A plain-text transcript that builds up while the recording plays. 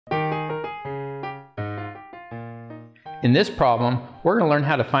In this problem, we're going to learn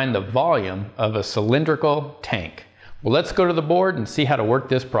how to find the volume of a cylindrical tank. Well, let's go to the board and see how to work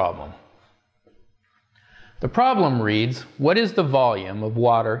this problem. The problem reads, what is the volume of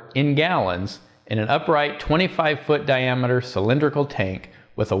water in gallons in an upright 25-foot diameter cylindrical tank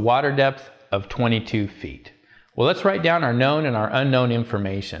with a water depth of 22 feet? Well, let's write down our known and our unknown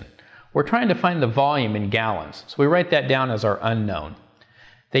information. We're trying to find the volume in gallons, so we write that down as our unknown.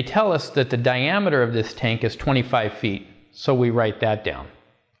 They tell us that the diameter of this tank is 25 feet, so we write that down.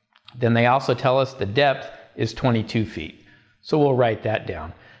 Then they also tell us the depth is 22 feet, so we'll write that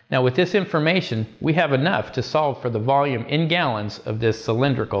down. Now with this information, we have enough to solve for the volume in gallons of this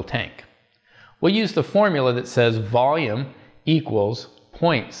cylindrical tank. We'll use the formula that says volume equals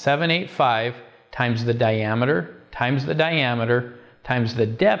 0.785 times the diameter times the diameter times the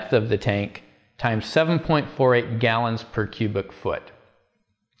depth of the tank times 7.48 gallons per cubic foot.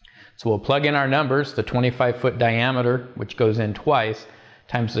 So we'll plug in our numbers, the 25-foot diameter, which goes in twice,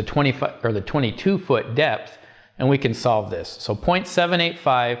 times the 22-foot depth, and we can solve this. So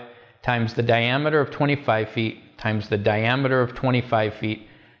 0.785 times the diameter of 25 feet times the diameter of 25 feet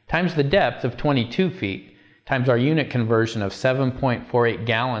times the depth of 22 feet times our unit conversion of 7.48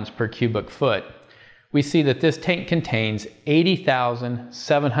 gallons per cubic foot. We see that this tank contains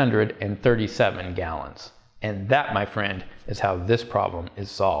 80,737 gallons. And that, my friend, is how this problem is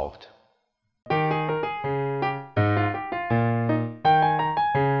solved.